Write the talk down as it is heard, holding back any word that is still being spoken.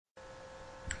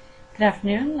Good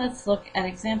afternoon. Let's look at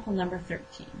example number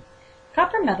 13.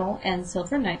 Copper metal and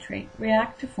silver nitrate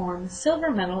react to form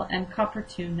silver metal and copper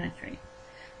 2 nitrate.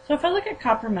 So if I look at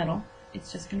copper metal,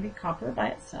 it's just going to be copper by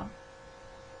itself.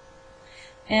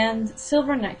 And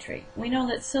silver nitrate. We know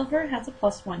that silver has a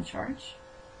 +1 charge.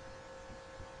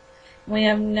 We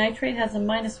have nitrate has a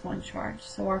 -1 charge,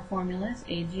 so our formula is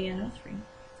AgNO3.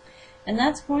 And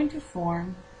that's going to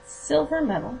form silver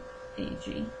metal,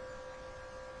 Ag,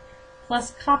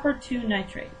 plus copper 2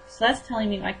 nitrate. So that's telling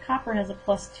me my copper has a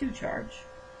 +2 charge.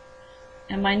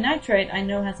 And my nitrate I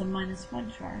know has a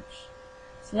 -1 charge.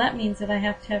 So that means that I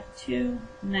have to have 2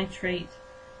 nitrate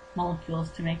molecules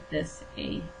to make this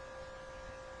a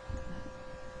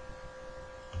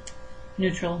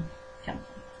neutral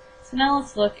chemical. So now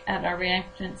let's look at our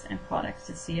reactants and products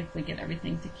to see if we get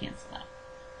everything to cancel out.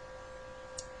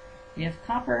 We have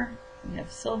copper, we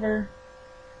have silver,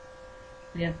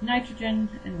 we have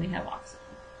nitrogen, and we have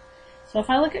oxygen. So if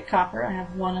I look at copper, I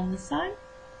have 1 on this side,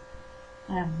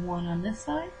 I have 1 on this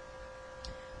side.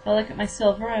 If I look at my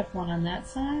silver, I have 1 on that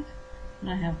side, and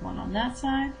I have 1 on that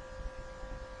side.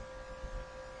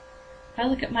 If I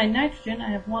look at my nitrogen, I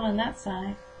have 1 on that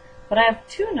side, but I have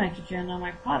 2 nitrogen on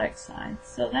my product side,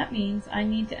 so that means I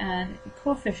need to add a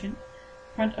coefficient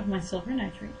in front of my silver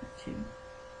nitrate of 2.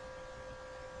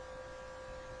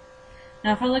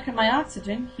 Now if I look at my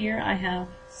oxygen, here I have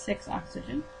 6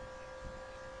 oxygen,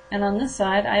 and on this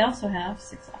side I also have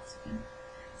 6 oxygen.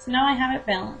 So now I have it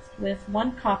balanced with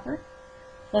 1 copper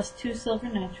plus 2 silver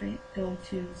nitrate go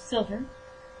to silver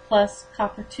plus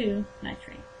copper 2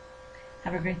 nitrate.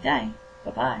 Have a great day.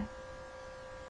 Bye-bye.